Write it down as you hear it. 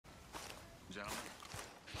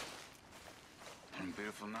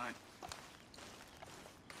beautiful night.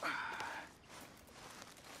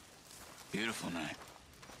 Beautiful night.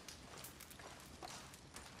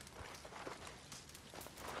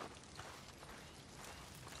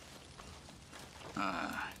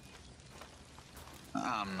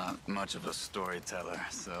 I'm not much of a storyteller,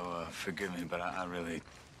 so forgive me, but I really...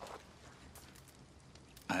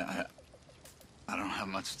 I don't have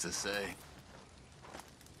much to say.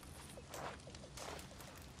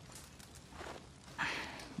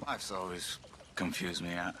 Life's always confused me.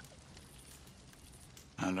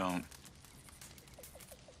 I don't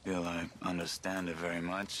feel I understand it very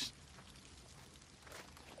much.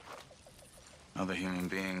 Other human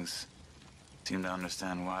beings seem to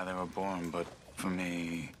understand why they were born, but for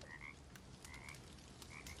me,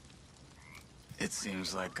 it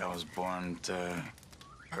seems like I was born to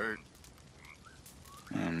hurt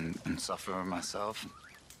and suffer myself.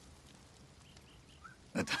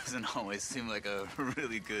 That doesn't always seem like a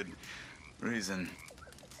really good reason.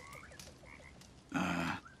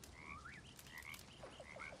 I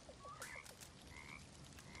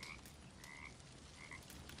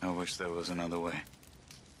wish there was another way.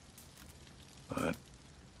 But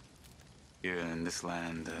here in this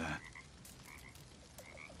land,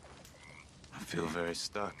 I feel very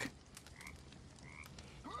stuck.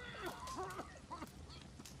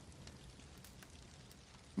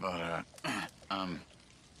 But, I'm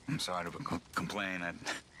sorry to complain.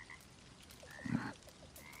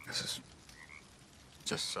 This is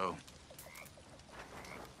just so.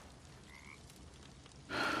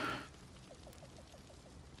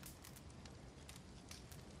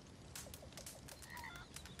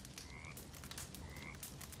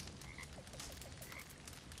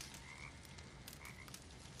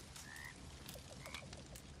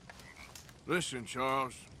 Listen,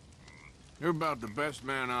 Charles. You're about the best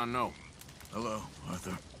man I know. Hello,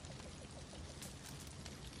 Arthur.